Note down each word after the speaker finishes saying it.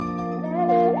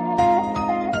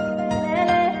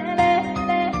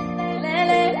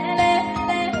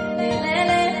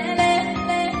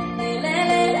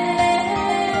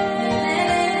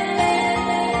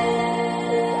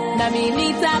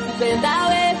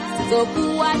kupendawe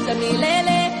sitokuacha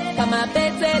milele kama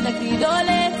pete na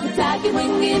kidole sitaki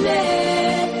mwingine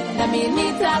nami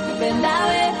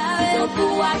nitakupendawe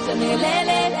sitokuacha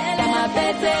milele kama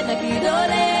pete na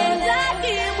kidole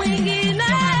sitaki mwingine.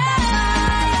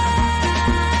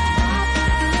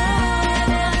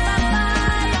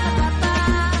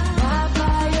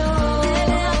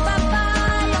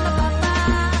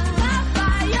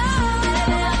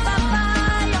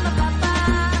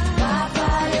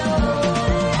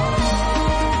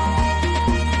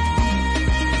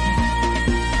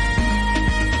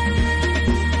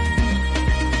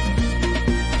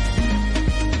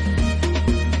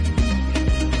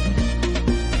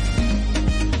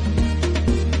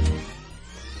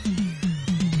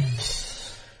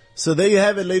 So there you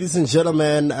have it, ladies and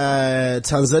gentlemen.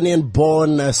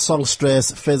 Tanzanian-born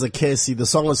songstress Feza Kesi. The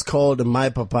song is called My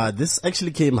Papa. This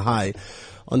actually came high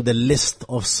on the list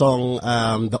of song,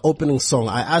 the opening song.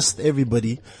 I asked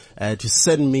everybody to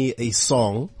send me a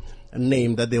song, a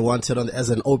name that they wanted as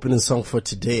an opening song for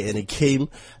today, and it came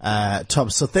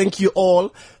top. So thank you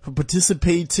all for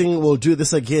participating. We'll do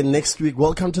this again next week.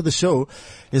 Welcome to the show.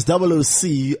 It's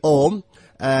WC or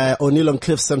Oneal On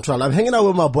CliffCentral. I'm hanging out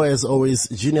with my boy as always.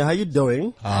 Junior, how you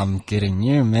doing? I'm getting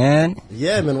you, man.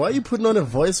 Yeah, man. Why are you putting on a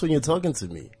voice when you're talking to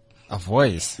me? A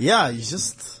voice? Yeah, you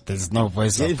just... There's no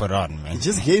voice I put on, man. You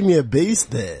just gave me a bass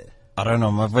there. I don't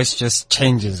know. My voice just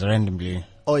changes randomly.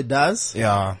 Oh, it does?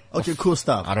 Yeah. Okay, cool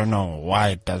stuff. I don't know why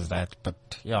it does that, but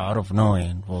yeah, out of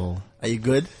nowhere. Well, are you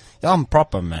good? Yeah, I'm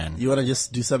proper, man. You want to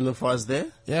just do something for us there?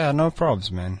 Yeah, no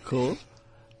probs, man. Cool.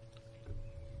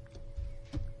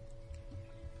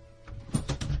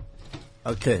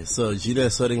 Okay, so Gina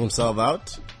is sorting himself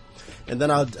out, and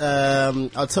then I'll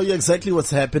tell you exactly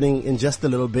what's happening in just a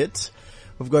little bit.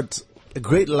 We've got a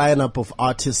great lineup of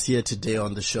artists here today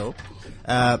on the show.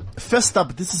 First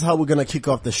up, this is how we're gonna kick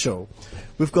off the show.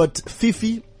 We've got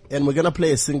Fifi, and we're gonna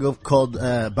play a single called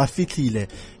Bafitlile,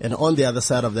 and on the other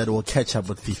side of that, we'll catch up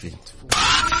with Fifi.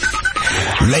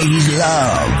 Ladies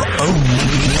love.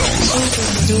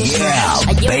 Yeah,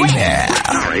 baby.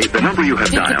 Sorry, the number you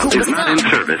have dialed is not in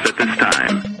service at this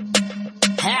time.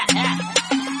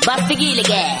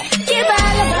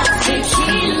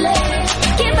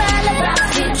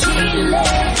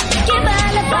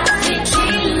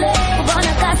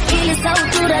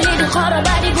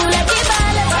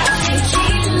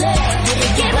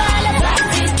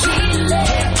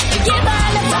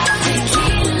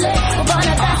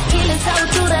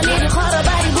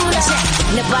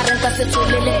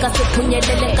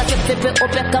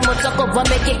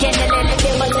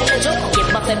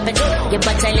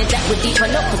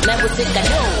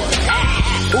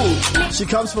 She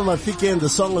comes from Africa and the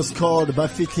song is called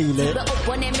Bafitlile.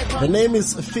 Her name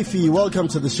is Fifi. Welcome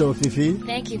to the show, Fifi.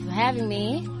 Thank you for having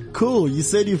me. Cool. You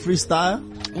said you freestyle?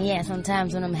 Yeah,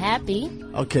 sometimes when I'm happy.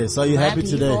 Okay, so are you happy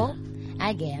today?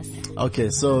 I guess. Okay,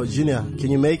 so Junior,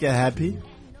 can you make her happy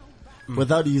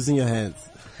without using your hands?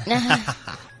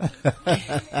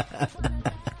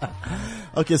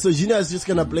 Okay, so Gina is just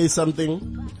gonna play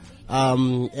something,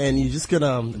 and you're just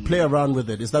gonna play around with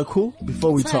it. Is that cool?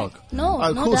 Before we talk, no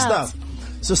cool doubt. stuff.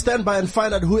 So stand by and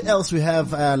find out who else we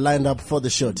have lined up for the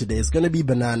show today. It's gonna be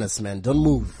bananas, man. Don't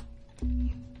move.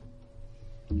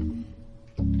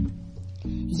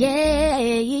 Yeah.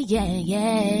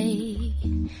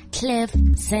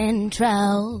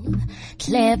 CliffCentral.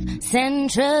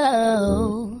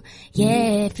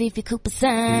 Yeah, Fifi Cooper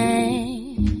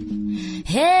sang.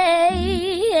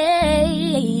 Hey,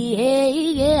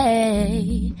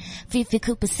 Fifi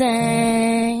Cooper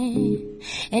sang.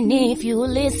 And if you're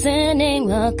listening,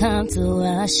 welcome to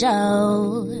our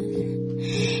show.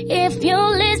 If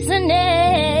you're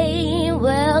listening,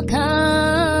 welcome.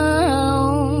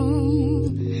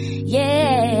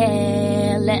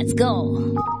 Yeah, let's go.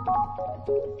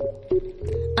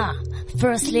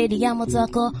 First lady, I'm a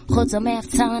talker. Hot on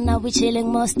math town, now we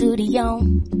chilling more studio.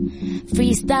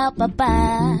 Freestyle,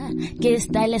 papa. Get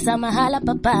stylist, I'm a holla,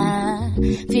 papa.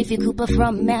 Fifi Cooper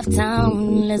from math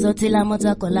town. Les autres, I'm a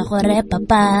talker. La chore,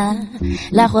 papa.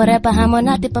 La chore, pa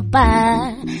hamonati,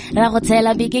 papa. La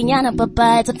hotela, bikinyana,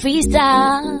 papa. It's a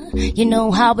freestyle. You know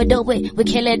how we do it. We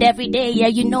kill it every day. Yeah,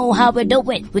 you know how we do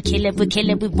it. We kill it, we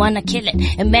wanna kill it.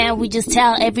 And man, we just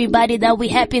tell everybody that we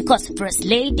happy cause first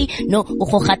lady. No,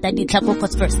 uhokhata di tlhako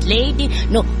cause first lady.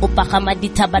 No, upakama di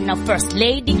taba na first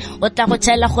lady. Otla go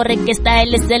tshela gore ke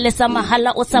style sele sa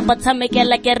mahala o sa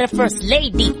batsamekela ke re first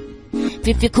lady.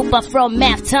 Fifi Cooper from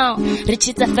Math Town.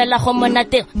 Richita fella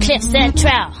homonate Cliff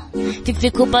Central.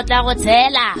 Fifi Cooper tla go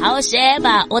tshela, ha o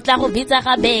sheba, o tla go bitsa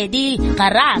ga bedi,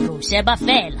 gararo, sheba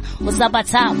fela. O sa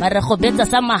batsa, mare go betsa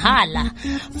sa mahala.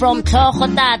 From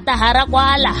Tlhogo tata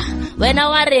harakwala. Wena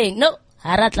wa reng, no,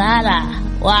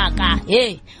 haratlala. Waka,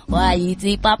 hey, wa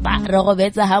itse papa, re go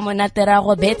betsa ha monate ra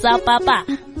go betsa papa.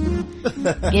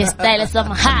 Ke style sa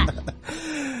mahala.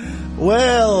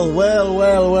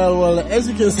 Well. As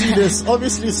you can see, there's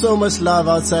obviously so much love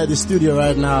outside the studio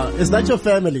right now. Is that your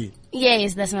family?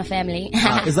 Yes, that's my family.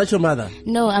 Is that your mother?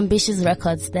 No, Ambitious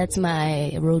Records. That's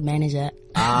my road manager.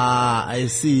 I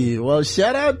see. Well,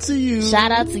 shout out to you.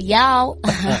 Shout out to y'all.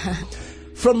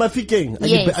 From Mafikeng.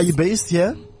 Yes. Are you based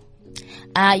here?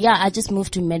 Yeah, I just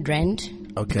moved to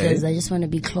Midrand. Okay. Because I just want to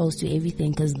be close to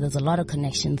everything because there's a lot of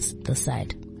connections this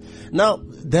side. Now,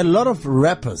 there are a lot of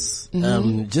rappers,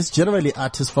 just generally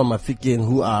artists from Mafikeng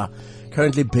who are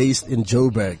currently based in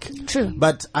Joburg. True.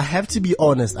 But I have to be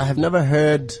honest, I have never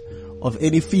heard of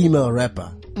any female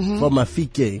rapper from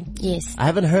Mafikeng. Yes. I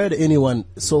haven't heard anyone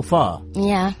so far.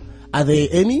 Yeah. Are there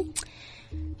any?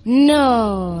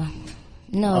 No.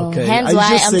 Okay. Hence Are you why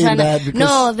just I'm saying trying that to. because-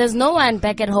 No, there's no one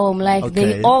back at home. Like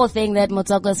Okay. they all think that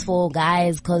Motoko's for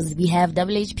guys because we have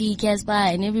WHP, Casper,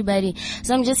 and everybody.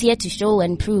 So I'm just here to show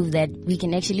and prove that we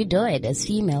can actually do it as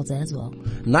females as well.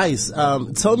 Nice.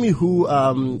 Tell me who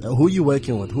you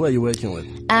working with? Who are you working with?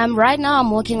 Right now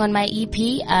I'm working on my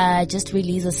EP. I just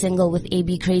released a single with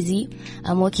AB Crazy.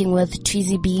 I'm working with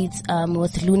Treasy Beats,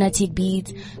 with Lunatic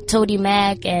Beats, Toady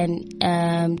Mac,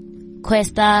 and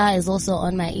Questa is also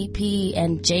on my EP,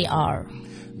 and JR.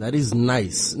 That is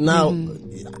nice. Now,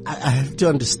 I have to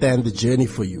understand the journey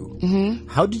for you.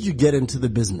 How did you get into the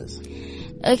business?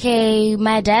 Okay,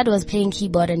 my dad was playing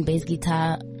keyboard and bass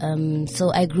guitar,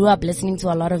 so I grew up listening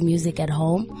to a lot of music at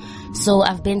home. So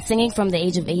I've been singing from the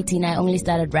age of 18. I only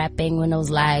started rapping when I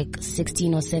was like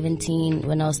 16 or 17,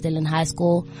 when I was still in high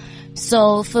school.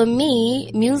 So for me,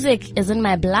 music is in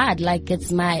my blood. Like it's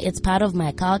part of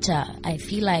my culture. I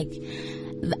feel like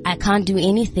I can't do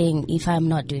anything if I'm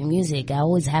not doing music. I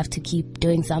always have to keep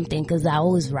doing something because I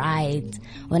always write.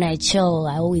 When I chill,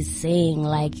 I always sing.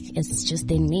 Like it's just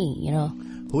in me, you know.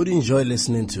 Who do you enjoy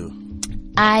listening to?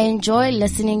 I enjoy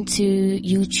listening to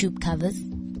YouTube covers.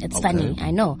 It's funny,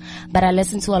 I know. But I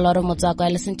listen to a lot of Motswako. I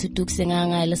listen to Duk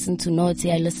Singanga. I listen to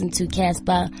Noti. I listen to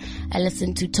Casper. I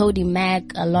listen to Toady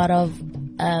Mac. A lot of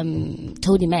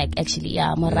Toady Mac, actually.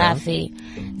 Yeah, Morafe.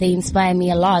 Yeah. They inspire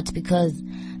me a lot because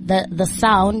the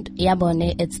sound,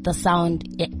 Yabone, it's the sound,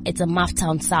 it's a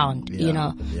Maftown sound, you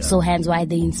know. Yeah. So hence why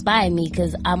they inspire me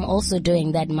because I'm also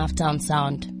doing that Maftown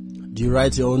sound. Do you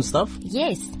write your own stuff?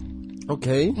 Yes.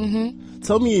 Okay.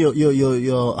 Tell me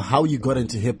your how you got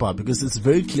into hip hop, because it's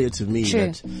very clear to me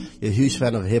that you're a huge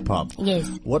fan of hip hop. Yes.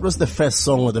 What was the first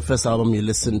song or the first album you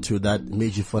listened to that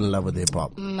made you fall in love with hip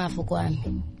hop?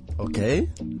 Mafukwan. Okay.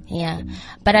 Yeah.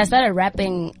 But I started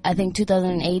rapping, I think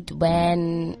 2008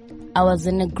 when I was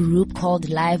in a group called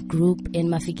Live Group in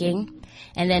Mafikeng.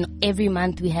 And then every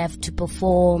month we have to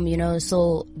perform, you know.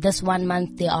 So this 1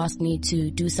 month they asked me to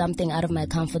do something out of my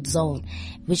comfort zone,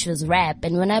 which was rap.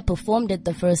 And when I performed it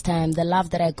the first time, the love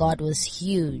that I got was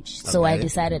huge. So I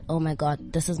decided, oh my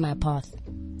God, this is my path.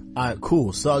 Alright,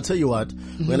 cool. So I'll tell you what,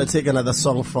 we're going to take another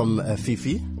song from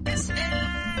Fifi.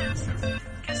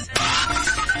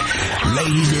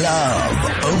 Lady Love,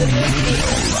 oh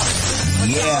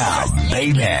yeah,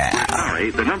 baby. Sorry,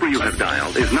 the number you have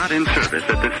dialed is not in service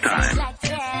at this time.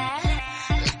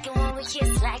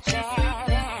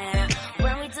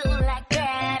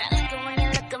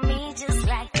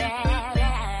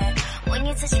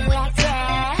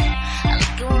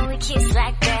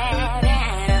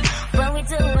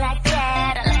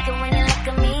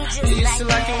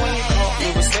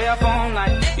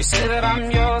 You say that I'm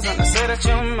yours and I say that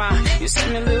you're mine. You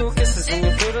send me little kisses and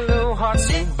you put a little hearts.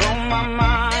 You blow my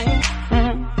mind.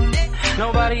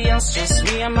 Nobody else, just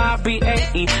me and my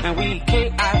B-A-E. And we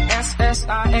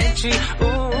K-I-S-S-I-H-E.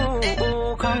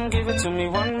 Ooh, come give it to me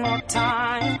one more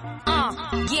time.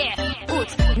 Yeah.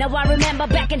 Now I remember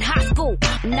back in high school,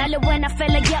 Nala when I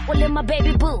fell again with my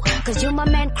baby boo. Cause you my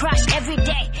man crush every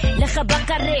day. Lekha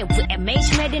bakare, we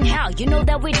MH made in hell. You know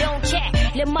that we don't care.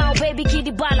 Le my baby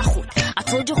kitty balahut. I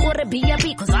told you who to be a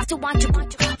B, cause I still want you.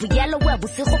 We yellow web, we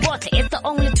see bota, it's the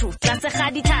only truth. That's a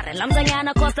khaditare,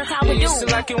 lamzanyana, cause that's how we do. You used to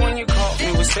like it when you called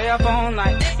me, we stay up all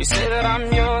night. You say that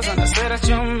I'm yours and I say that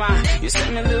you're mine. You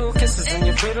send me little kisses and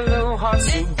you pretty little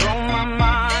hearts. You blow my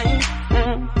mind.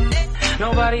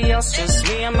 Nobody else, just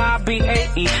me and my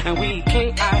B-A-E. And we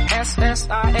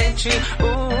K-I-S-S-I-H-E.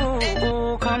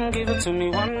 Ooh, come give it to me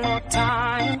one more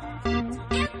time.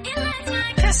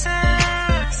 Kisses.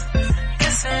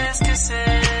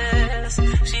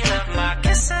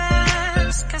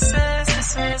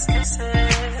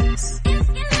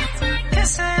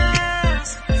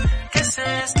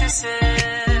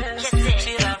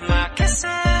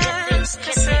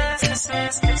 Kisses.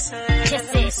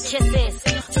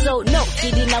 So no,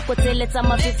 Didi na koteletsa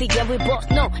mafifi, yeah we both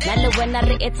know. Nale when I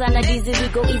re-etana dizzy, we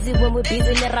go easy when we busy.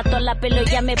 Le rato la pelo,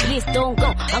 yeah me please don't go.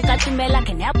 Uncle Tumela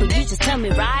can help, but you just tell me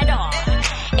right off.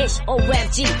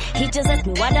 H-O-M-G, he just asked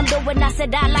me what I'm doing, I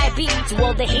said I like beat. To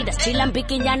all the haters, chill I'm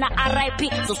bikin yana R.I.P.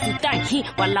 So sutan he,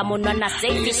 while I'm on a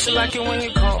safe. Used to like it when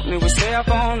you called me, we stay up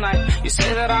all night. You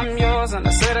say that I'm yours and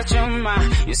I say that you're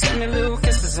mine. You send me little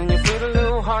kisses and you pretty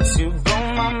little hearts, you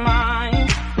blow my mind.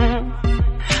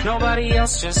 Nobody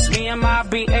else, just me and my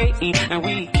B-A-E, and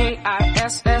we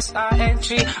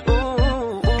K-I-S-S-I-N-G.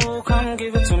 Ooh, come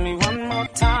give it to me one more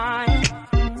time.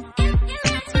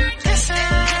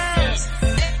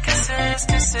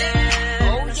 Kisses.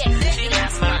 Oh yeah, She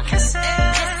loves my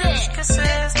kisses. Kisses.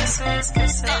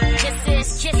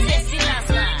 he loves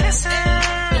mine. Kisses.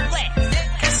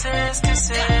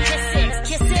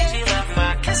 She loves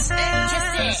my Kisses.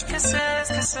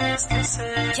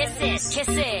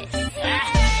 I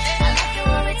like it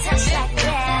when we touch like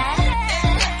that. I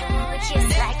like it when we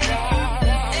kiss like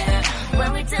that. When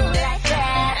we do like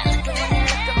that. I like it when you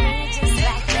look at me just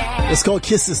like that. It's called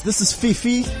Kisses. This is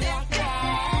Fifi.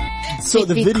 So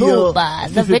the Fifi video, Kuba.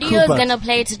 The Fifi video is Kuba. gonna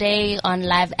play today on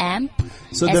Live Amp.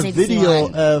 So the SXC1. video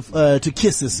of to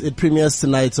Kisses, it premieres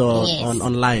tonight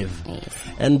on Live. Yes.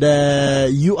 And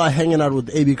you are hanging out with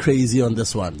AB Crazy on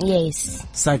this one. Yes.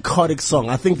 Psychotic song.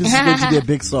 I think this is going to be a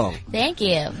big song. Thank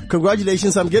you.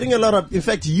 Congratulations. I'm getting a lot of, in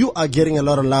fact, you are getting a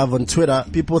lot of love on Twitter.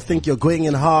 People think you're going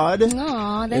in hard. Oh,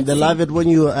 that's And they love it when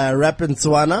you rap in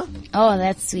Tswana. Oh,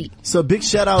 that's sweet. So big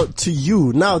shout out to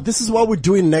you. Now, this is what we're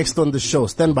doing next on the show.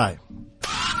 Stand by.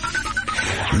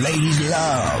 Ladies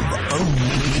love. Oh,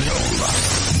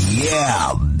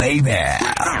 yeah, baby.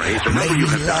 Sorry, the number you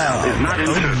have dialed is not in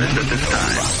service at this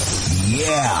time.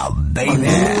 Yeah, baby.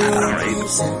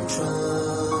 Sorry.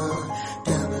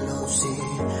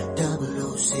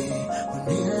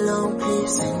 Oneal On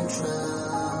CliffCentral.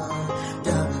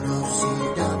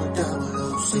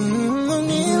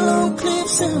 Oneal On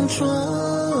CliffCentral.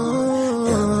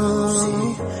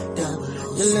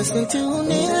 You're listening to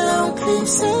Oneal On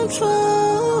CliffCentral.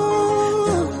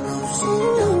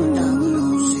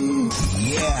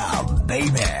 Yeah,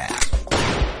 baby.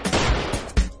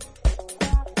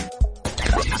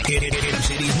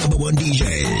 City's #1 DJ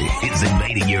is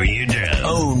invading your eardrum.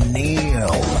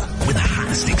 Oneal with the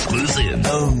hottest exclusive.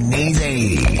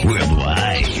 Oneal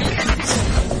worldwide.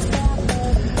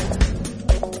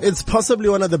 It's possibly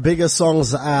one of the biggest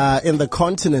songs in the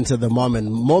continent at the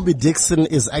moment. Moby Dixon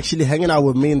is actually hanging out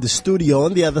with me in the studio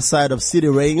on the other side of City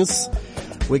Rains.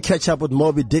 We catch up with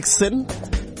Moby Dixon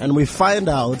and we find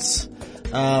out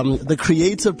the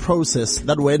creative process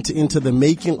that went into the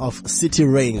making of City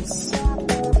Rains.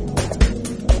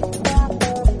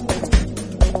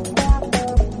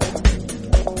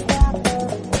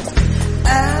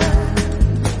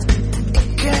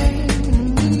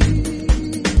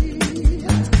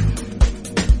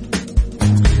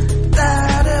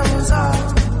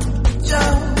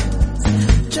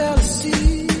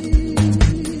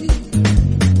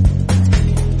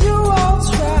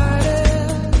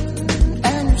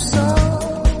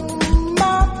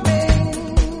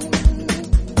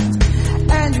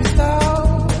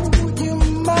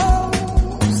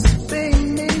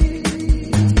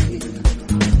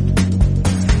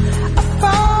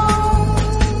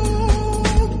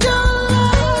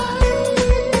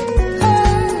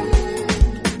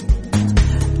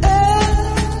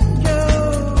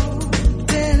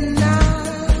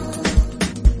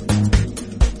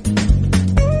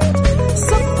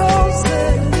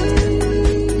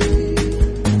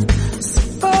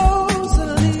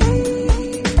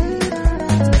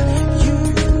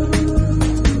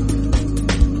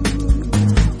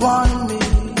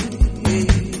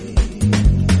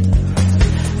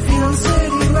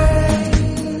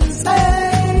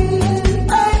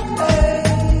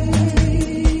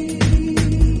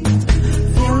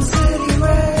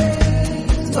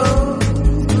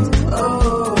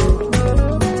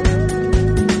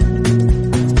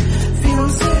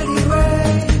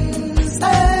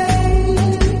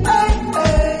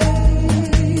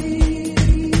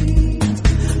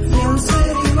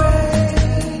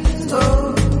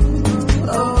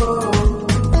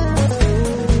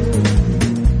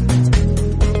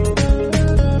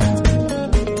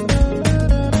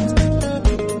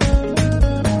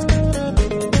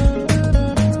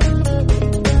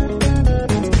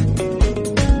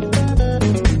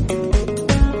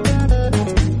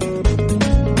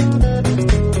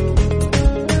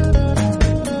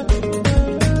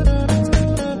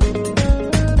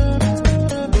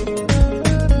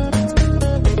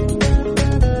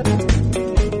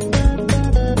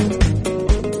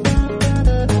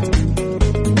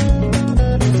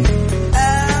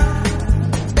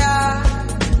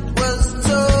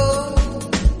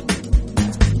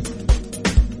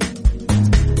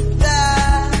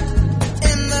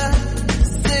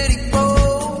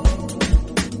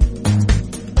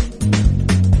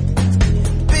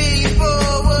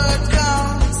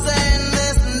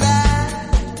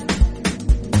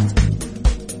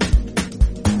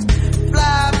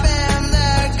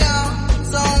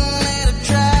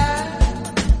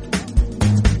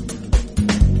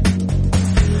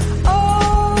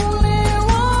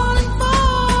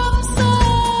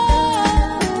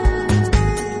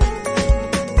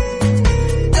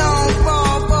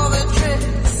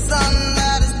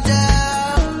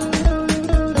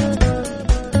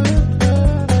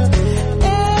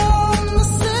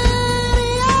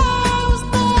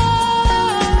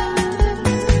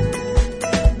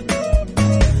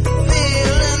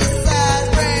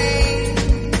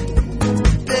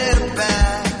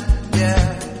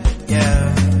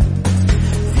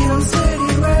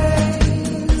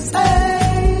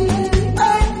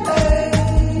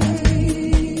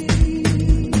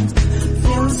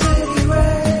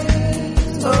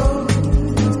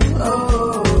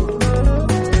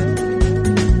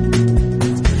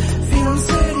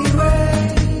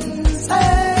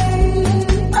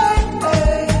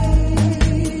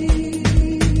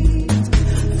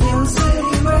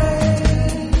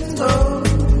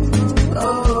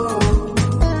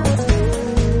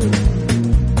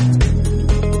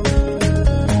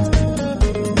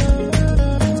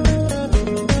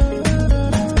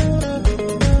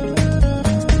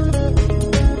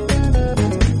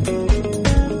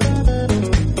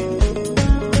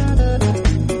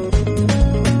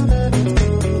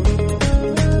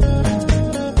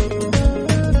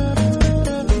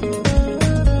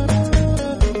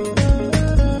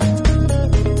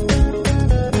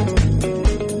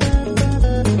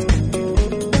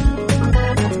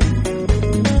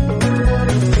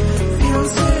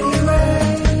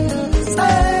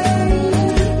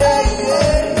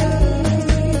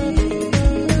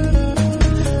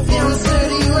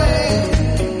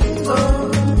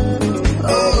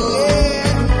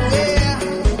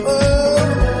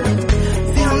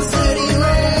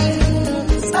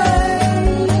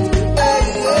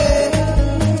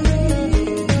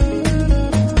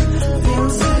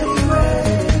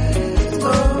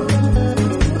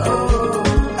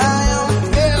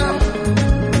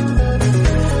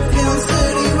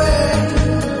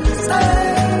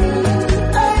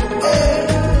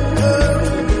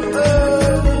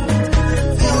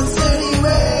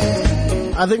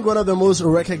 I think one of the most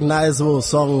recognizable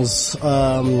songs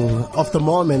of the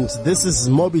moment. This is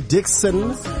Moby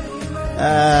Dixon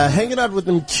hanging out with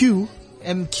MQ.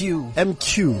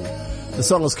 The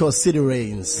song is called City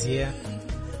Rains. Yeah.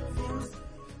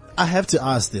 I have to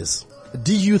ask this.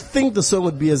 Do you think the song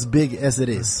would be as big as it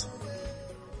is?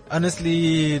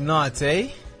 Honestly, not, eh?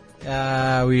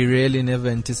 We really never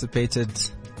anticipated,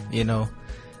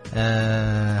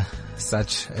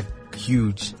 such a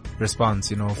huge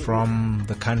response, from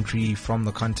the country, from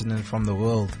the continent, from the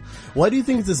world. Why do you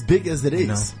think it's as big as it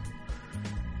is?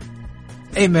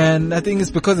 Hey man, I think it's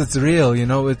because it's real,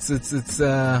 it's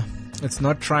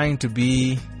not trying to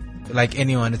be like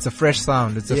anyone. It's a fresh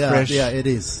sound. It's a fresh it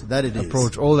is. That it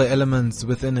approach. is. All the elements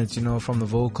within it, from the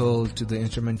vocal to the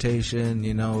instrumentation,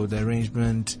 the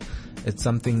arrangement. It's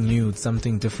something new. It's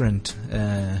something different.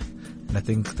 And I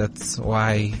think that's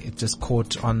why it just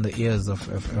caught on the ears of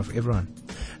everyone.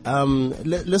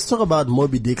 Let's talk about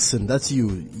Moby Dixon. That's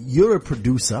you. You're a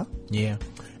producer. Yeah.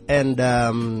 And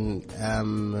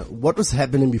what was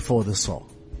happening before the song?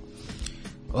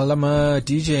 Well, I'm a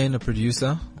DJ and a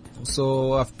producer,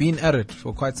 so I've been at it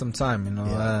for quite some time.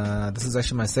 This is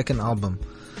actually my second album.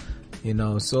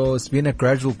 So it's been a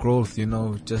gradual growth.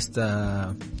 Just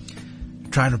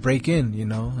trying to break in.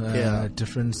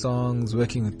 Different songs,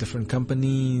 working with different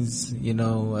companies.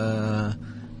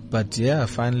 But yeah,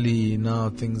 finally now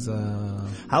things are.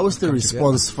 How was the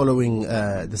response following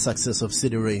the success of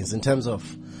City Rains in terms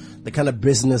of the kind of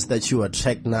business that you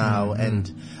attract now,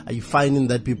 and are you finding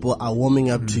that people are warming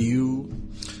up to you?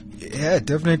 Yeah,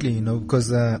 definitely,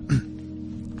 because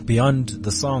beyond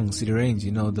the song City Rains,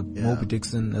 the Moby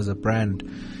Dixon as a brand,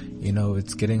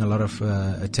 it's getting a lot of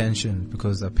attention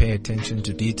because I pay attention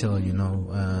to detail,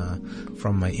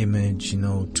 from my image,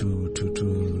 to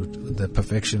the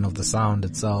perfection of the sound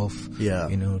itself,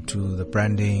 to the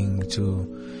branding,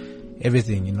 to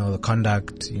everything, the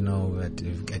conduct,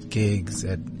 at gigs,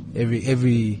 at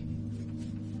every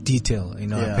detail,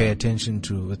 I pay attention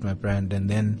to with my brand. And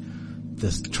then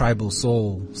this tribal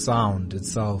soul sound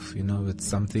itself, it's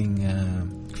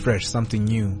something fresh, something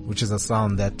new, which is a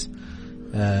sound that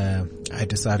I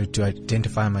decided to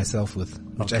identify myself with,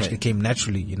 which actually came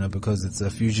naturally, because it's a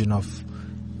fusion of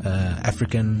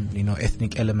African,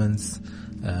 ethnic elements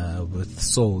with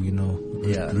soul,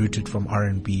 rooted from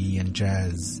R&B and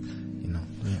jazz.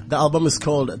 The album is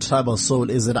called Tribal Soul.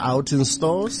 Is it out in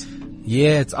stores?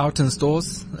 Yeah, it's out in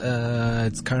stores.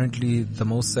 It's currently the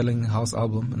most selling house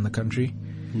album in the country.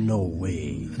 No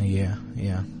way. Yeah.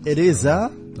 It is, huh?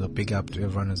 So big up to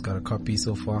everyone who's got a copy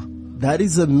so far. That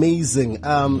is amazing.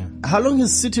 How long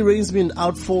has City Rains been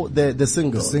out for, the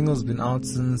single? The single's been out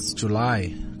since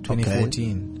July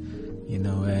 2014.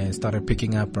 Okay. Started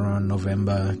picking up around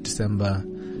November, December.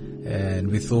 And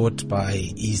we thought by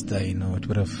Easter, it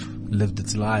would have lived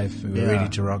its life. We were ready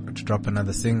to drop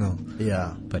another single.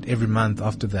 Yeah. But every month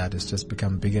after that, it's just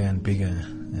become bigger and bigger.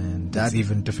 And it's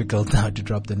even difficult now to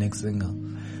drop the next single.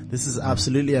 This is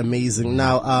absolutely amazing.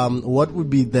 Now, what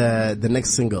would be the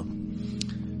next single?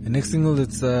 The next single,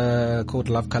 it's called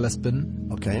Love Color Spin.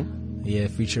 Okay. Yeah,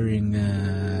 featuring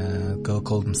a girl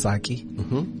called Msaki.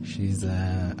 Mm-hmm. She's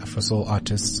a Afro soul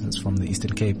artist. It's from the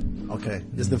Eastern Cape. Okay.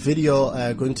 Is the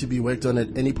video going to be worked on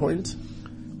at any point?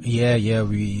 Yeah,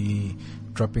 we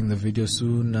dropping the video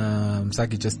soon.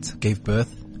 Msaki just gave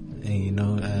birth,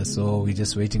 so we're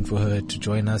just waiting for her to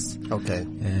join us. Okay.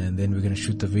 And then we're going to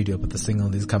shoot the video, but the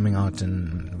single is coming out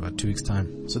in about 2 weeks'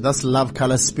 time. So that's Love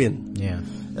Color Spin. Yeah.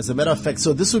 As a matter of fact,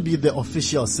 so this would be the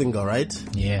official single, right?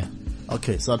 Yeah.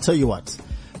 Okay, so I'll tell you what.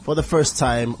 For the first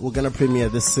time, we're going to premiere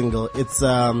this single. It's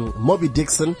Moby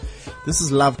Dixon. This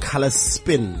is Love Color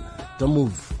Spin. Don't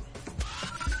move.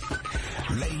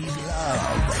 Ladies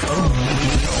love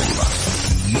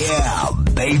Oneal. Yeah,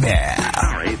 baby.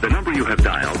 Sorry, the number you have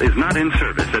dialed is not in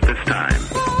service at this time.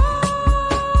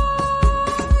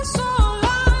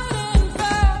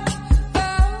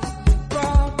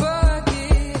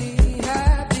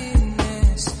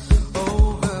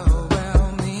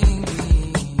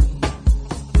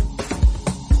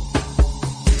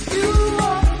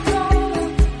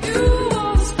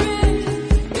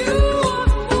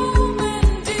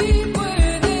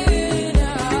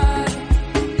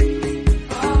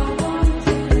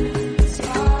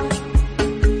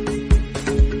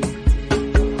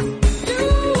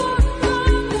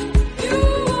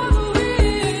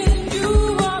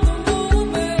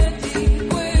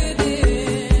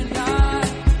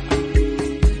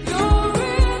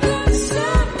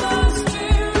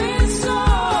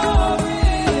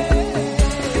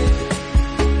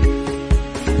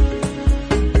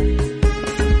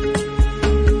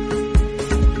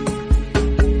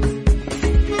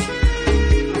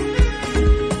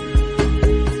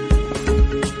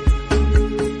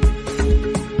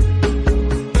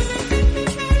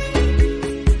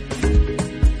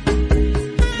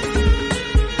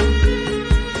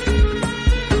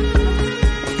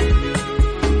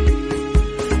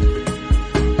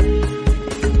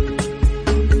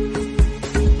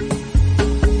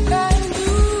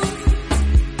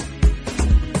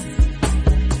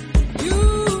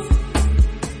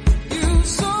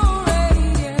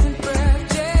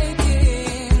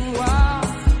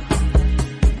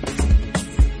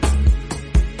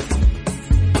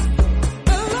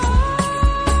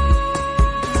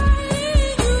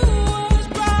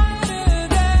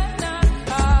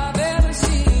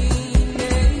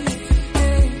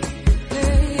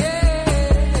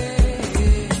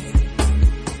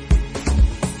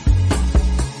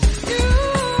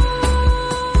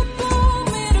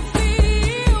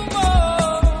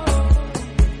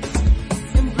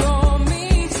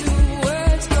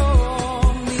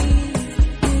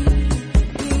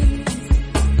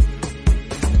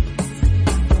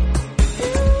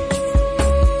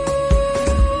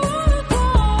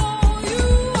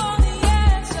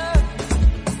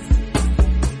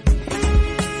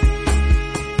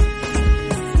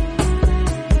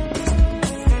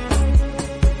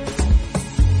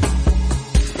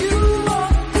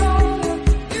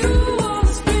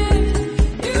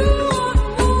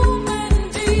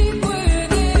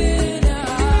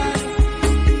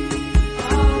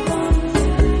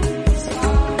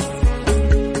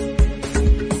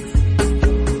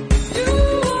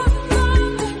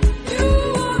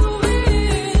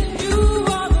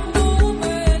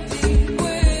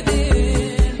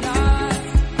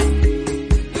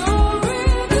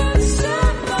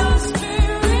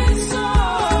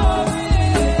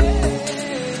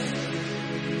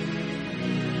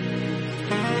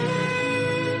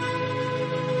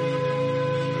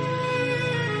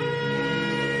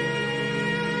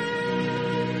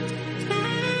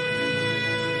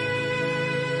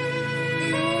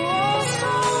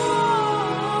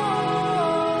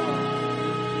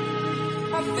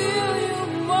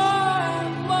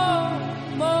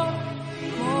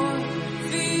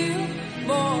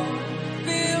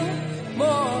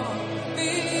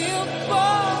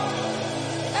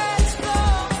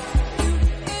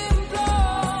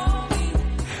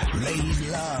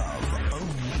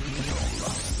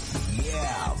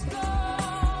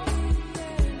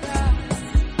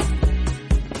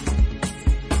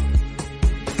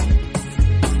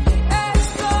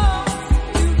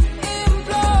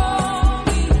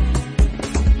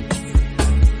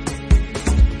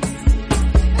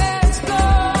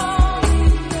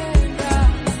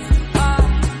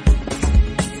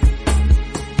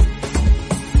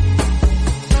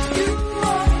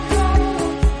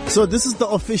 So this is the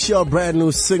official brand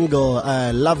new single,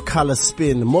 Love Color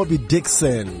Spin, Moby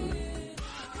Dixon.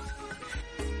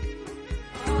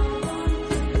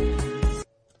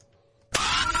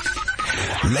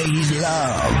 Ladies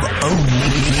love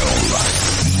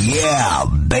Oneal. Yeah,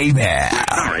 baby.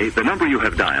 Sorry, the number you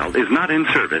have dialed is not in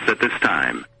service at this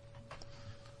time.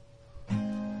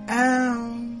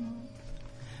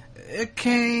 It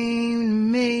came to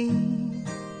me.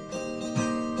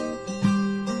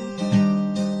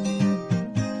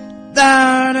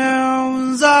 That it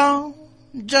was all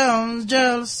just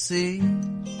jealousy.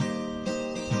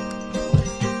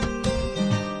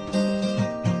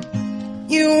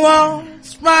 You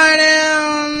walked right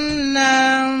in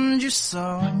and you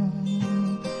saw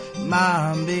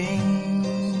my being,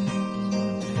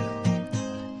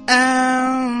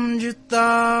 and you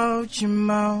thought you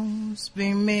must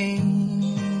be me.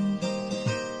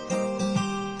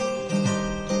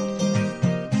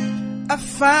 I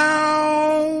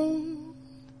found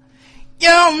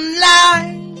your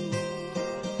light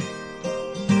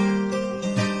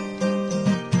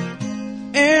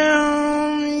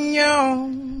in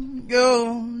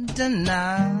your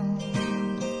denial.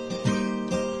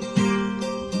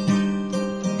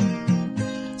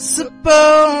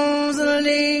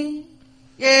 Supposedly,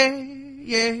 yeah,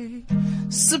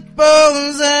 supposedly,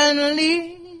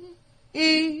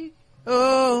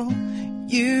 oh,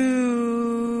 you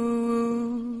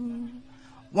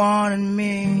wanted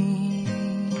me.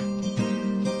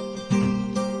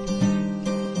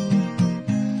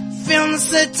 Feel the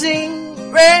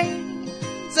setting rain,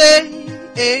 say,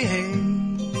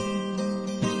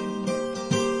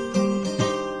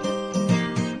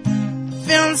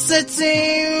 feel the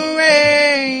setting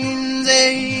rain, say,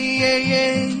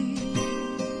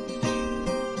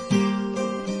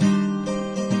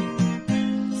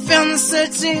 feel the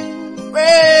setting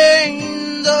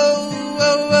rain, oh,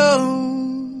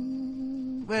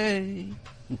 way.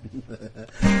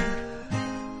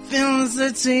 Feel the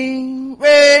setting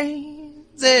rain,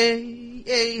 say,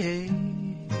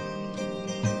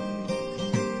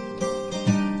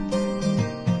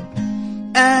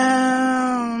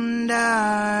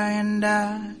 and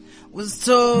I was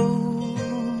told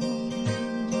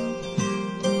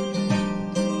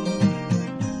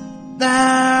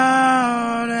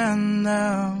that in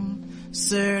the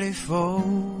city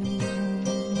fold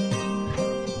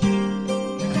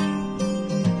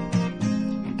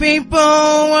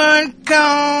people would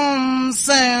come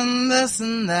saying this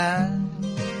and that.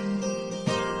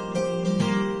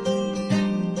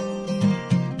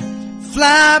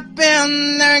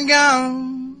 Flapping their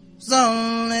gums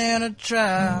only to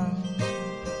try.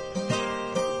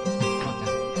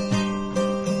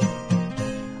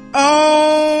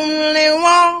 Only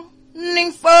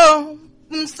wanting for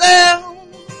themselves.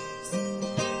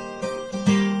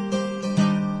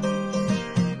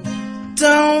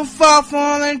 Don't fall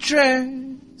for the trick,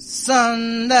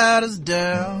 son, that is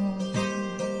dealt.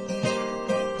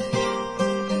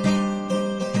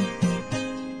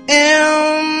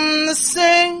 In the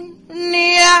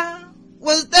symphony I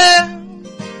was there.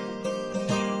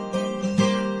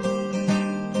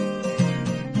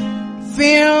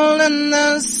 Feeling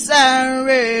the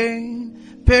siren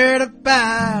pitter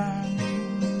pat.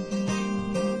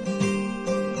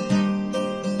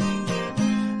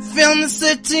 Feeling the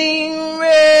setting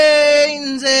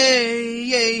rains,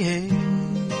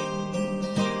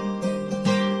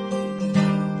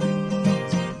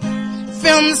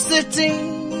 Feeling the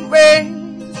setting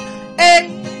rains,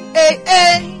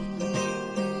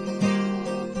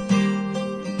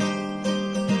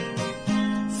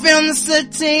 Feeling the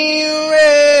setting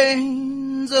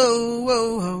rains,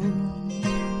 oh.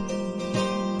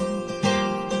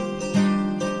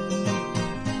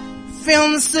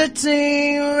 Feeling the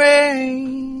setting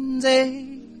rains,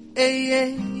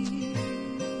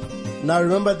 Now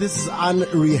remember, this is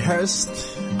unrehearsed,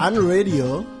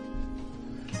 unradio.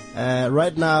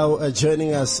 Right now,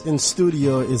 joining us in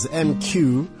studio is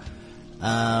MQ,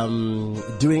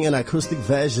 doing an acoustic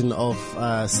version of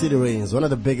City Rains, one of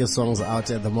the biggest songs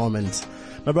out at the moment.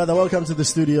 My brother, welcome to the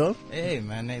studio. Hey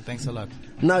man, hey, thanks a lot.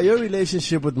 Now, your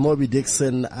relationship with Moby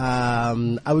Dixon, are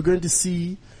we going to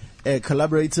see a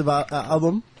collaborative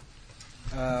album?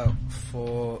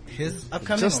 For his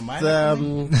upcoming Just, or mine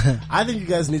upcoming? I think you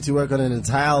guys need to work on an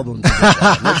entire album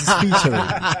together. Let's feature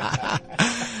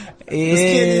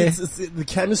it. The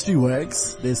chemistry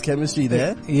works. There's chemistry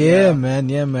there. Yeah, man.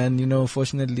 You know,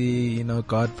 fortunately,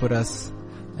 God put us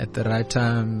at the right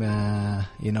time,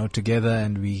 together,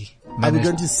 and we Are we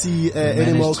going to see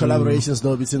any more collaborations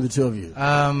though between the two of you?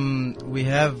 We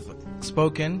have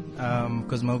spoken,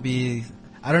 because Moby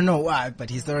I don't know why, but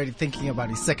he's already thinking about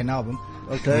his second album.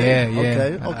 Okay.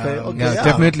 Okay. Yeah.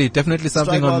 Definitely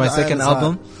something Strike on out my the second iron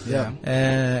album. side. Yeah.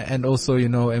 And also,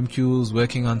 MQ's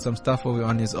working on some stuff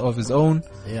of his own.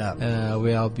 Yeah.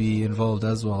 Where I'll be involved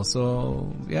as well.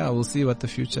 So yeah, we'll see what the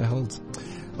future holds.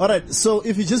 All right. So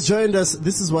if you just joined us,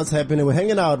 this is what's happening. We're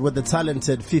hanging out with the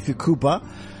talented Fifi Cooper.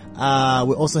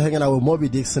 We're also hanging out with Moby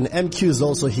Dixon. MQ is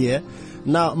also here.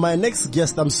 Now, my next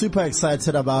guest, I'm super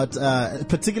excited about,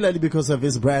 particularly because of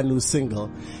his brand new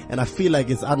single. And I feel like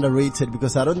it's underrated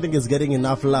because I don't think it's getting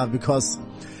enough love, because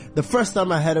the first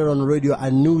time I had it on radio,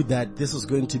 I knew that this was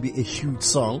going to be a huge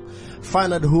song.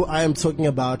 Find out who I am talking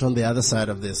about on the other side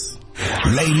of this.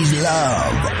 Ladies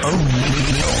love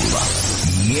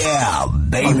Oneal. Yeah,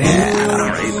 baby. Oneal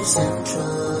on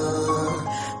CliffCentral.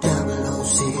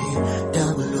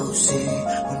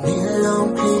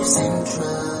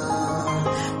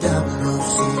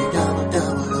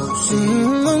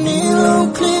 Oneal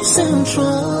on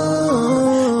CliffCentral.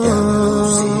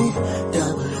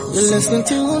 You're listening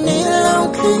to Oneal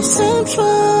on CliffCentral.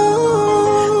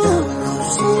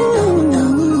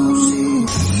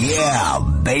 Yeah,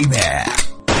 baby.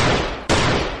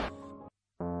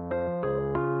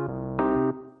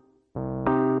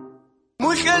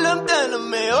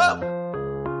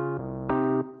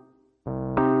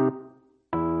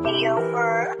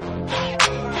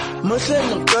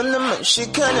 Muslim tournament, she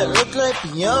kinda look like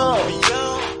Beyonce.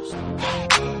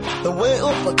 The way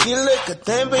up I feel like a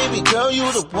damn baby girl,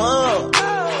 you the one.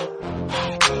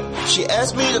 She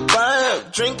asked me to buy her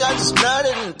a drink, I just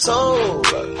nodded and told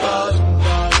her.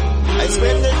 I ain't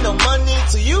spending no money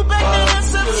till you back then,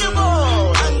 that's up your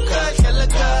bone. Uncut, yellow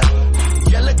cut,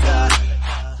 yellow cut.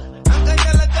 Uncut,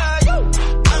 yellow cut,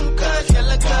 uncut,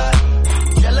 yellow cut,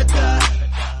 yellow cut.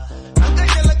 Uncut,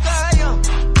 yellow cut,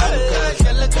 uncut,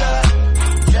 yellow cut,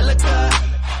 yellow cut.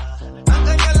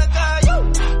 Uncut, yellow cut,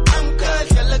 uncut,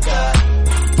 yellow cut,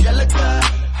 yellow cut.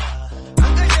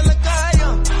 Uncut, yellow cut,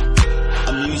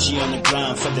 I'm usually on the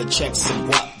grind for the checks and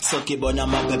what. Took it, but now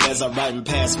my baby as I'm riding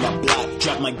past my block.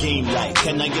 Drop my game like,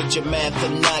 can I get your math or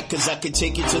not? Cause I could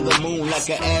take you to the moon like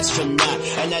an astronaut.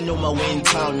 And I know my way in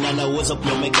town, and I was up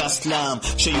no make us slam.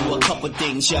 Show you a couple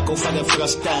things, yeah, go for the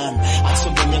first time. I'm so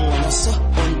running when I saw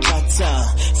on Tata.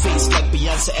 Face like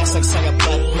Beyonce, ass like Sarah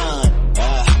Batman.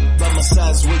 By my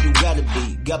size where you gotta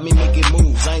be. Got me making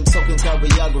moves, I ain't talking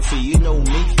choreography. You know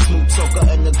me, smooth talker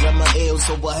and the glamour L's.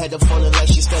 So I had her falling like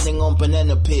she's standing on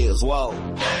banana peels. Whoa.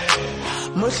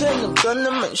 Muslim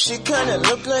tournament, she kinda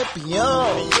look like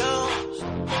Beyonce.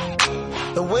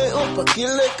 The way up I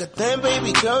feel like a damn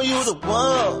baby girl, you the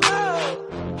one.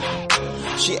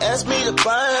 She asked me to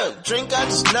buy her a drink, I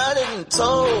just nodded and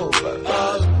told her.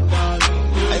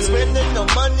 I ain't spending no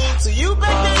money till you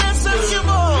back then, that's up your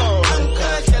bone.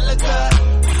 Uncut, yellow cut,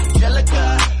 yellow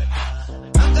cut.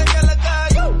 Uncut, yellow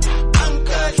cut,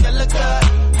 uncut, yellow cut,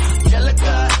 yellow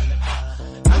cut.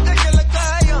 Uncut, yellow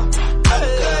cut,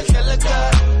 uncut, yellow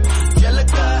cut, yellow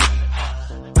cut.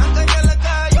 Uncut, yellow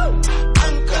cut,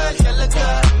 uncut, yellow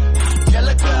cut,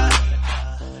 yellow cut.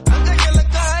 Uncut, yellow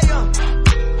cut,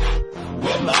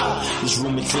 Where my this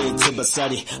room is clear to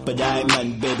Basadi, but I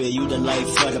man, baby, you the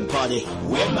life for the party.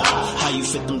 Where my how you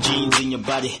fit them jeans in your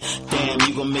body? Damn,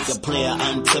 you gon' make a player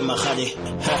until my hottie.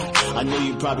 I know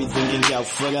you probably thinking out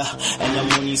further, and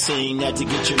I'm only saying that to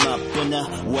get you my winner.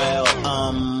 Well,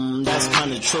 that's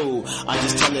kinda true. I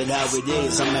just tell it how it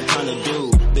is, I'm that kinda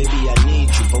dude. Baby, I need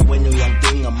you, but when you're young,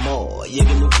 thing I'm more. You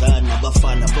can look on, never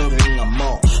find a burning I'm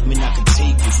more. I mean, I can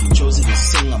take you from Josie to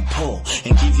Singapore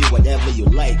and give you whatever you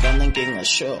like. I'm not getting a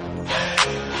show.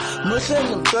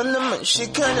 Muslim tournament, she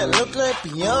kinda look like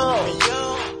Beyonce.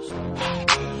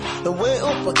 The way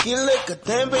up I feel like a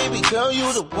damn baby girl,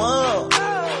 you the one.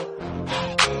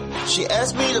 She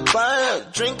asked me to buy her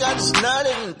a drink, I just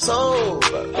nodded and told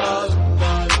her.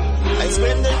 I ain't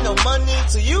spending no money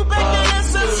till you back then,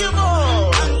 that's up your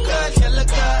bone. Uncut, yellow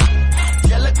cut,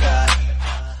 yellow cut.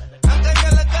 Uncut,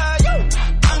 yellow cut,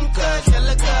 uncut,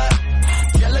 yellow cut,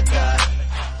 yellow cut.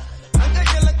 Uncut,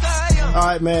 yellow cut,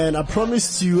 Alright, man, I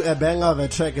promised you a banger of a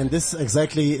track, and this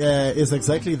exactly is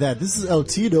exactly that. This is El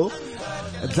Tido.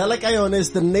 Dlala Kayona is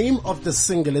the name of the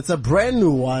single. It's a brand new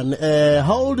one.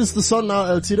 How old is the song now,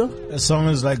 El Tido? The song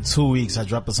is like 2 weeks. I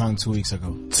dropped the song 2 weeks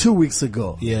ago. 2 weeks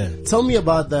ago. Yeah. Tell me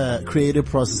about the creative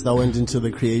process that went into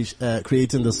the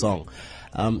creating the song.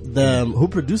 Who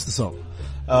produced the song?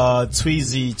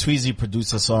 Tweezy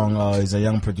produced the song. He's a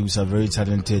young producer, very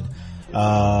talented.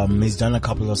 He's done a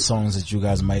couple of songs that you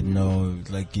guys might know,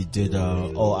 like he did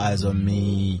All Eyes on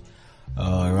Me,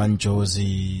 Run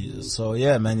Josie. So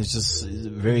yeah, man, it's just a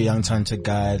very young talented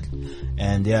guy,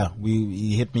 and yeah,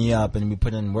 he hit me up and we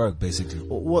put in work basically.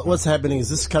 What's happening? Is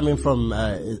this coming from?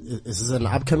 Is this an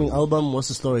upcoming album? What's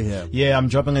the story here? Yeah, I'm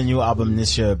dropping a new album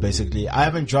this year. Basically, I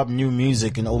haven't dropped new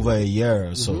music in over a year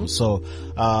or so. So,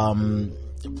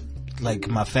 like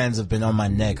my fans have been on my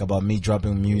neck about me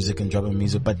dropping music,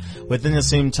 but within the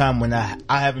same time when I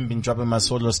haven't been dropping my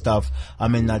solo stuff, I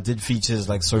mean I did features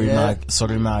like Sorry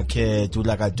Ma Care, Do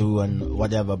Like I Do and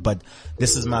whatever, but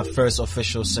this is my first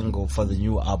official single for the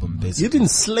new album basically. You've been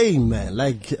slaying, man.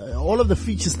 Like all of the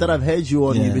features that I've heard you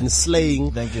on, you've been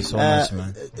slaying. Thank you so much,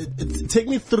 man. Take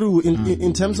me through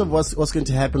in terms of what's going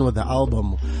to happen with the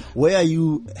album. Where are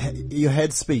you, your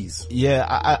headspace? Yeah,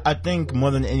 I think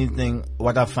more than anything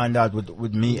what I find out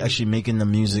with me actually making the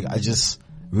music, I just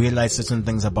realized certain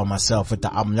things about myself with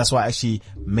the album. That's why I actually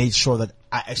made sure that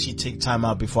I actually take time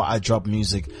out before I drop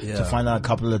music to find out a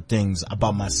couple of things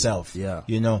about myself. Yeah.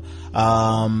 You know,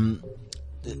 I'm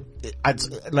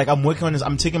working on this.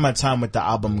 I'm taking my time with the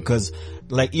album because,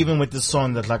 like, even with this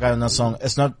song, that like I know song,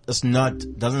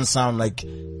 doesn't sound like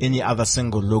any other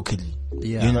single locally.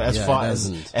 Yeah, you know, as far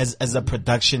as a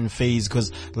production phase,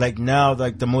 because like now,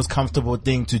 like the most comfortable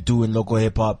thing to do in local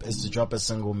hip hop is to drop a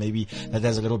single maybe that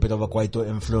has a little bit of a Kwaito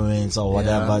influence or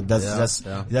whatever. That's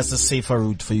the safer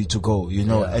route for you to go, you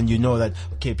know, and you know that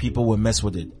okay, people will mess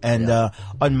with it. And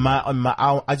on my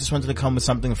album, I just wanted to come with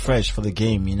something fresh for the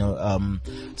game, you know.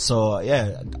 So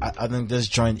yeah, I think this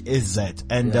joint is that.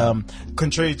 And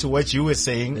contrary to what you were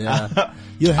saying,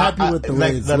 you're happy with the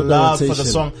way the love for the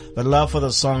song. The love for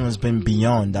the song has been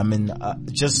beyond. I mean,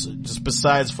 just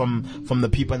besides from the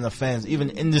people and the fans,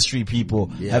 even industry people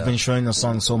have been showing the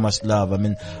song so much love. I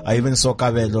mean, I even saw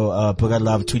Kabelo, Puga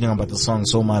Love tweeting about the song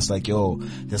so much, like, yo,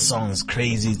 this song is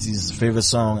crazy. It's his favorite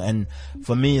song. And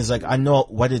for me, it's like, I know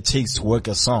what it takes to work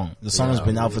a song. The song has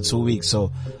been out for 2 weeks.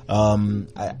 So,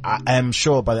 I am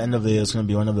sure by the end of the year, it's going to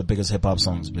be one of the biggest hip hop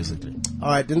songs, basically. All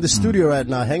right. In the studio right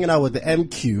now, hanging out with the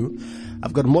MQ.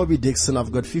 I've got Moby Dixon,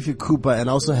 I've got Fifi Cooper, and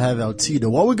I also have El Tito.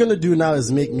 What we're gonna do now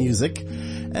is make music.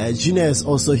 Junior is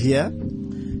also here.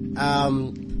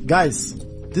 Guys,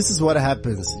 this is what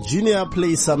happens. Junior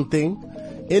plays something.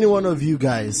 Any one of you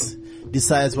guys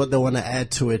decides what they want to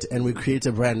add to it, and we create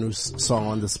a brand new song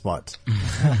on the spot.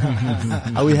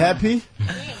 Are we happy?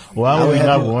 Well, we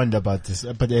not warned about this,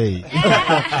 but hey.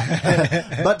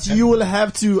 But you will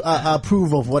have to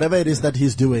approve of whatever it is that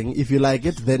he's doing. If you like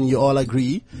it, then you all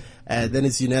agree. Then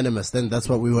it's unanimous. Then that's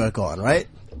what we work on, right?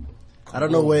 I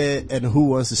don't know where and who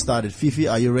wants to start it. Fifi,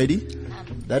 are you ready?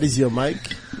 That is your mic.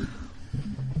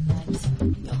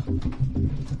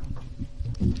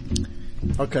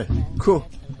 Okay, cool.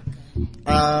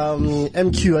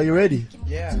 MQ, are you ready?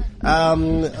 Yeah.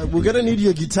 We're gonna need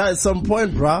your guitar at some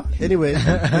point, brah. Anyway,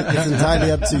 it's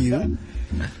entirely up to you.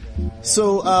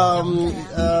 So,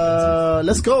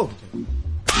 let's go.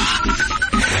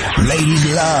 Ladies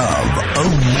love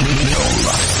Oneal.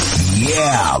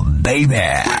 Yeah, baby.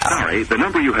 Sorry, the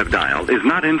number you have dialed is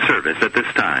not in service at this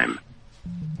time.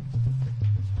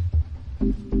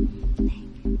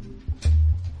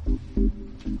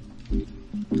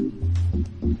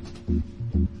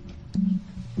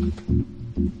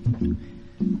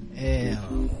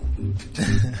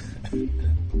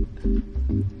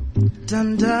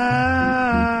 Dun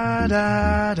da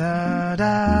da da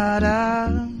da da.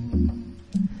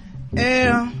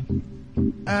 Yeah,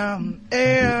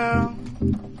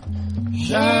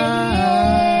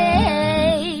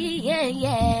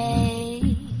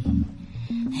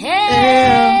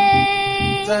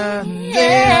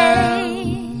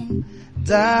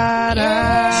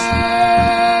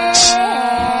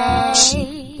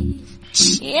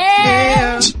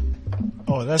 yeah.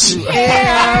 Oh, that's it.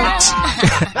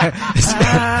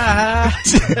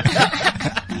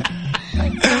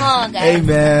 Come on, guys. Hey,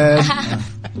 man.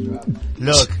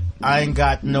 Look, I ain't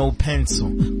got no pencil,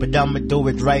 but I'ma do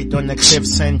it right on the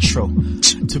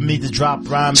CliffCentral. To me, the drop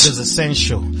rhymes is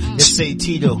essential. You say,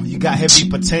 Tito, you got heavy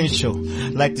potential,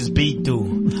 like this beat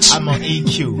do. I'm on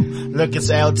EQ. Look, it's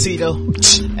El Tito,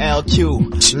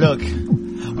 LQ. Look,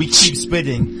 we keep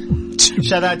spitting.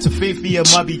 Shout out to Fifi and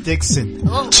Moby Dixon.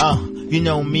 You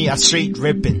know me, I straight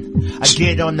ripping. I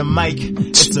get on the mic,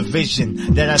 it's a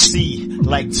vision that I see,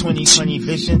 like 2020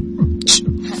 vision.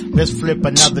 Let's flip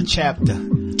another chapter.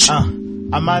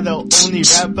 Am I the only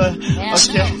rapper?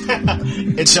 Okay.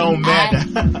 It don't matter.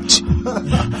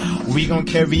 We gon'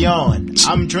 carry on.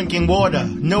 I'm drinking water,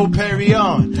 no Perry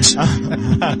on.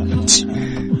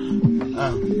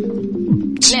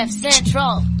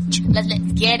 CliffCentral. Let's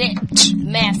get it.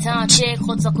 Math time check,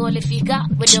 khotsa qualifika.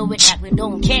 We do it like we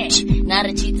don't care. Not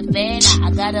a cheat bella.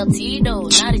 I got El Tito.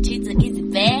 Not a cheat easy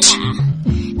bella.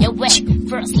 Yeah, wet.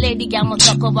 First lady, I'm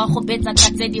talk about who better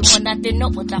cut the one that they know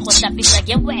what the hot is.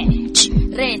 Yeah, wet.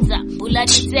 Reza,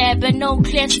 Buladi Zeb, on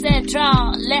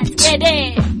CliffCentral. Let's get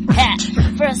it. Ha.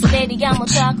 First lady, I'm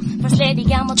talk. First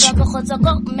lady, I'm talk. Khotsa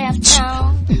go math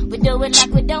town. We do it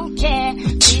like we don't care.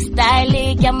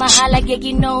 Freestyling, Yamaha, like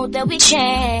you know that we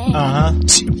can.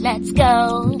 Let's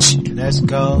go. Let's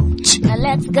go. Now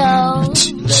let's go.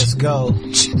 Let's go.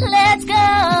 Let's go.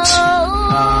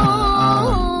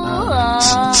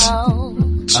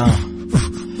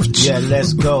 Yeah,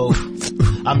 let's go.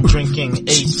 I'm drinking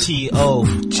H2O.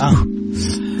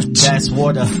 That's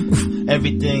water.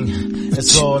 Everything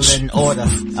is all in order.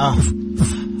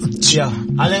 Yeah,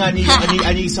 I think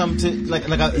I need something to like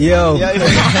yo.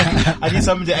 Yeah, I need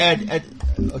something to add.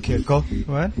 Okay, go.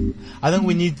 What? I think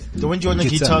we need. Don't you want a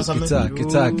guitar? Something?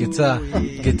 Guitar.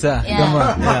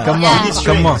 Yeah. Come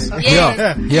on.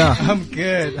 Yeah. Yeah. I'm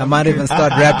good. I might even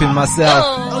start rapping myself.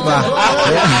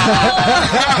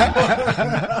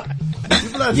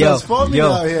 Yo,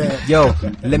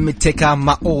 let me take out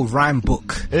my old rhyme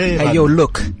book. Hey, yo,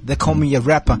 look, they call me a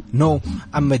rapper. No,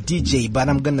 I'm a DJ, but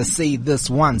I'm gonna say this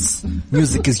once.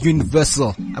 Music is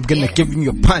universal. I'm gonna give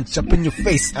you a punch up in your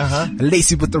face.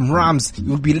 Lazy with them rhymes,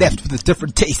 you'll be left with a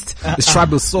different taste. This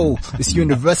tribal soul is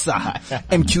universal.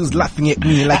 MQ's laughing at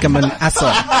me like I'm an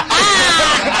asshole.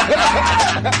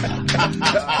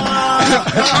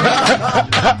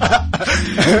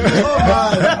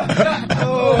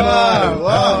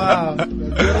 Wow.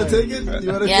 You wanna take it?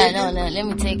 No, let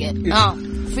me take it.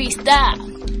 Freestyle.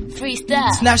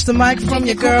 Snatch the mic from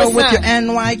your girl with your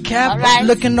NY cap. Right.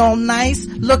 Looking all nice,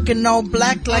 looking all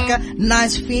black like a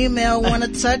nice female. Wanna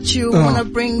touch you, wanna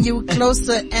bring you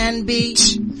closer and be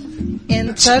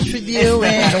in touch with you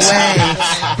in a way.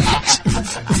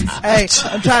 Hey,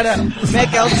 I'm trying to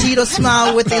make El Tito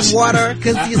smile with his water,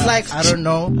 cause he's like, I don't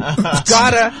know,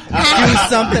 gotta do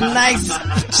something nice.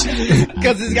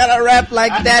 Cause he's gotta rap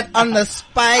like that on the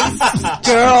Spice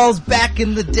Girls back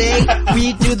in the day.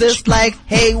 We do this like,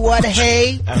 hey, what,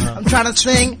 hey. I'm trying to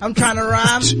sing, I'm trying to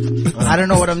rhyme. I don't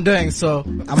know what I'm doing, so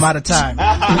I'm out of time.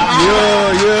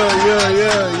 Yeah.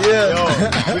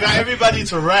 Yo, we got everybody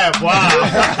to rap. Wow.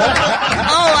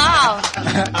 Oh wow.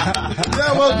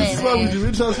 Yeah, well, this is what we do.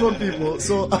 We transform people.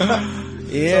 So,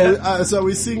 so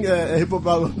we sing a hip hop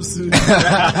album soon.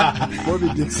 Bobby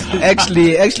Dixon.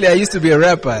 Actually, I used to be a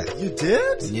rapper. You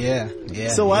did? Yeah.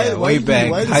 So why way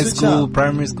back, why high school,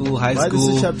 primary school, high why school.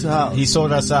 Why switch up to house? He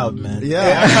sold us out, man.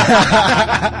 Yeah.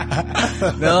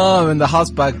 No, when the house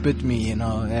back bit me,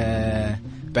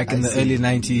 back in the early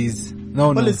 90s.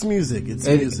 No. It's music. It's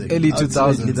music. Early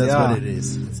 2000s. That's what it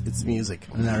is. It's music.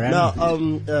 Now,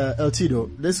 El Tito,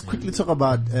 let's quickly talk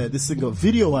about this single.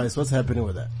 Video-wise, what's happening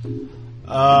with that?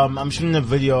 I'm shooting a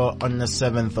video on the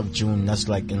 7th of June. That's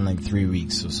like in 3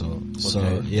 weeks or so. Okay.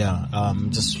 So yeah,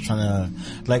 just trying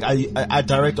to, I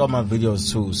direct all my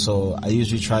videos too. So I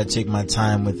usually try to take my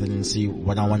time with it and see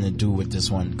what I want to do with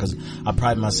this one. Cause I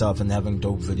pride myself in having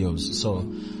dope videos. So,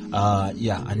 I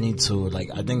need to,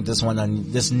 I think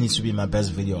this needs to be my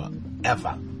best video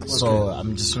ever. Okay. So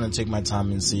I'm just trying to take my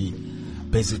time and see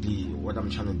basically what I'm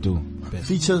trying to do.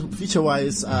 Feature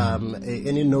wise,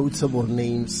 any notable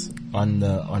names on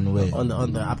the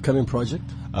upcoming project?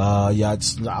 I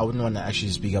wouldn't want to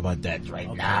actually speak about that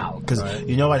now, because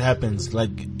you know what happens.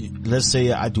 Let's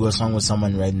say I do a song with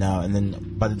someone right now, and then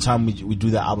by the time we do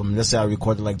the album, let's say I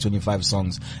recorded 25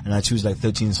 songs, and I choose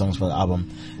 13 songs for the album.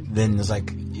 Then it's I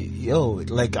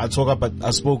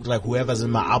spoke whoever's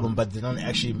in my album, but they don't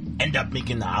actually end up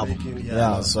making the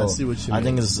album. So I see what you mean. I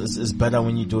think it's better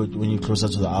when you do it when you're closer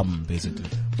to the album, basically.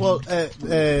 Well,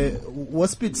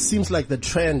 what it seems like the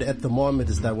trend at the moment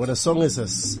is that when a song is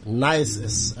as nice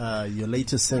as your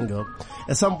latest single,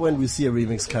 at some point we see a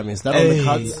remix coming. Is that on the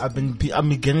cards? I've been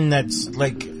getting that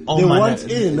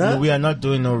we are not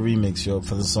doing no remix,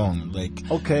 for the song.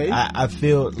 Okay. I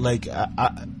feel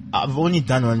I've only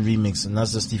done one remix, and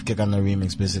that's the Steve Kekana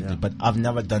remix, basically. Yeah. But I've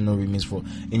never done no remix for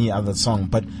any other song.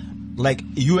 But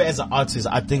you as an artist,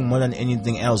 I think more than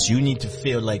anything else, you need to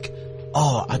feel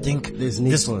I think there's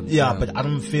this one. Yeah, but I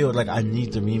don't feel I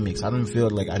need the remix. I don't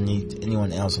feel I need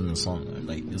anyone else on the song.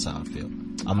 That's how I feel.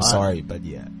 I'm sorry, but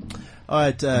yeah. All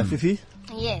right, Fifi.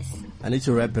 Yes. I need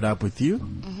to wrap it up with you.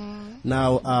 Mm-hmm.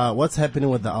 Now, what's happening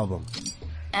with the album?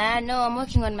 No, I'm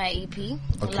working on my EP.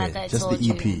 Okay, like I just told the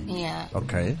EP. You. Yeah.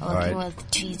 Okay, working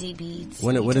with Cheesy Beats.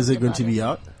 When is it going to be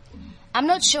out? I'm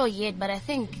not sure yet, but I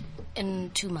think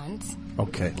in 2 months.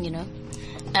 Okay. You know,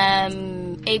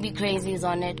 AB Crazy is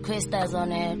on it. Questa is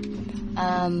on it.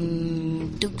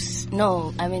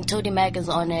 Toady Mac is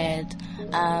on it.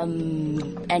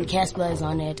 And Casper is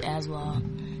on it as well.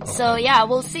 So yeah,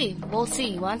 we'll see.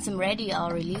 Once I'm ready,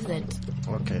 I'll release it.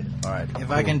 Okay. All right.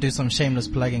 If I can do some shameless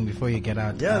plugging before you get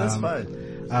out. Yeah, that's fine.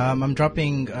 I'm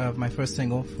dropping my first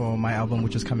single for my album,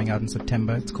 which is coming out in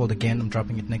September. It's called Again. I'm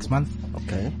dropping it next month.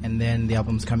 Okay. And then the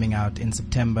album's coming out in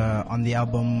September. On the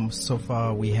album so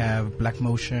far, we have Black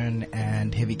Motion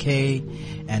and Heavy K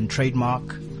and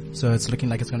Trademark. So it's looking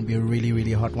like it's going to be a really,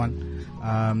 really hot one.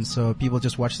 So people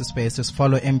just watch the space. Just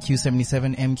follow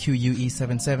MQ77,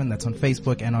 MQUE77. That's on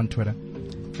Facebook and on Twitter.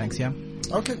 Thanks, yeah.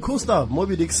 Okay, cool stuff.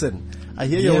 Moby Dixon. I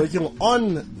hear you're working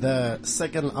on the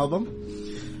second album.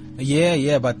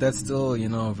 Yeah, but that's still,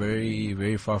 very,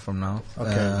 very far from now.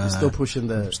 Okay, you're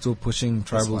still pushing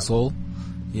Tribal Soul.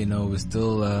 We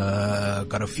still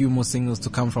got a few more singles to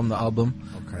come from the album.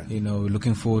 Okay. We're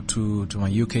looking forward to my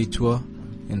UK tour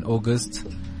in August.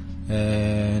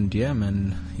 And yeah,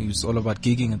 man, it's all about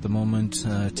gigging at the moment,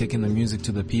 taking the music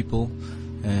to the people.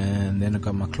 And then I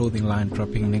got my clothing line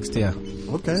dropping next year.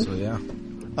 Okay. So yeah.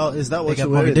 Oh, is that what you're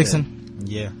Moby wearing? Dixon?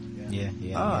 Yeah.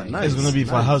 Ah, nice. It's gonna be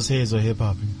for house hairs or hip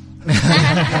hop.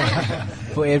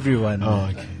 For everyone. Oh,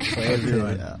 okay. For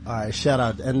everyone. All right, shout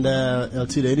out. And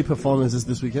LT, any performances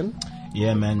this weekend?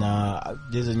 Yeah, man.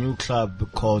 There's a new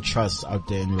club called Trust out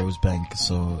there in Rosebank.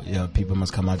 So yeah, people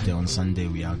must come out there on Sunday.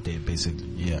 We out there basically.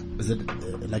 Yeah. Is it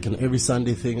like an every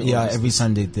Sunday thing? Yeah, every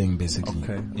Sunday thing basically.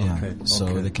 Okay. Yeah. Okay.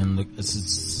 So they can look.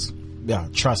 It's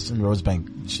Trust in Rosebank.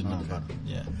 You should know about it.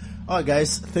 Yeah. All right,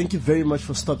 guys. Thank you very much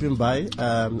for stopping by.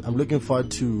 I'm looking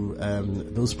forward to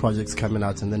those projects coming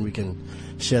out, and then we can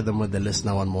share them with the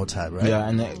listener one more time, right? Yeah,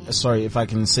 and sorry if I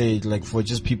can say, like, for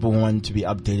just people who want to be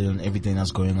updated on everything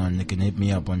that's going on, they can hit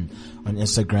me up on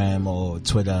Instagram or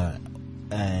Twitter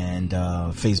and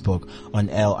Facebook on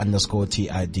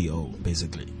L_TIDO,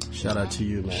 basically. Shout out to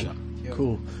you, man. Sure.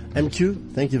 Cool.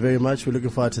 MQ, thank you very much. We're looking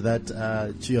forward to that,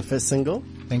 to your first single.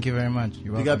 Thank you very much.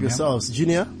 You're welcome. Big up yourselves.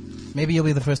 Junior? Maybe you'll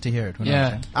be the first to hear it.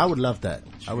 Yeah. I would love that.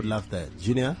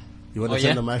 Junior, you want to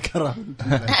turn the mic around?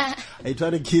 Are you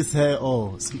trying to kiss her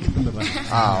or speak on the mic?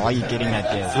 Why are you getting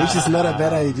ideas? Which is not a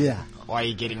bad idea. Why are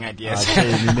you getting ideas?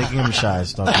 You're making him shy.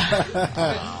 Stop.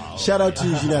 Shout out to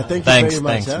you, Junior. Thank you very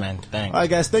much. Thanks, man. Thanks. Alright,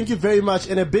 guys. Thank you very much.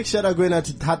 And a big shout out going out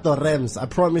to Tato Rems. I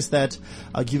promise that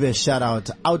I'll give a shout out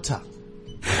to Outer.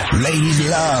 Ladies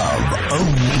love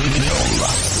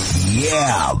Oneal.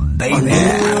 Yeah, baby.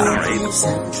 Oneal On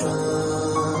CliffCentral.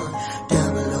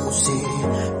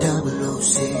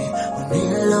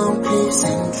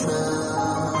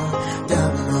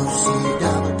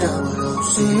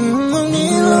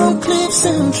 Oneal On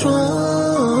CliffCentral.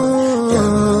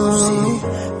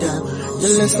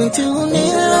 You're listening to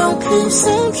Oneal On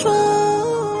CliffCentral.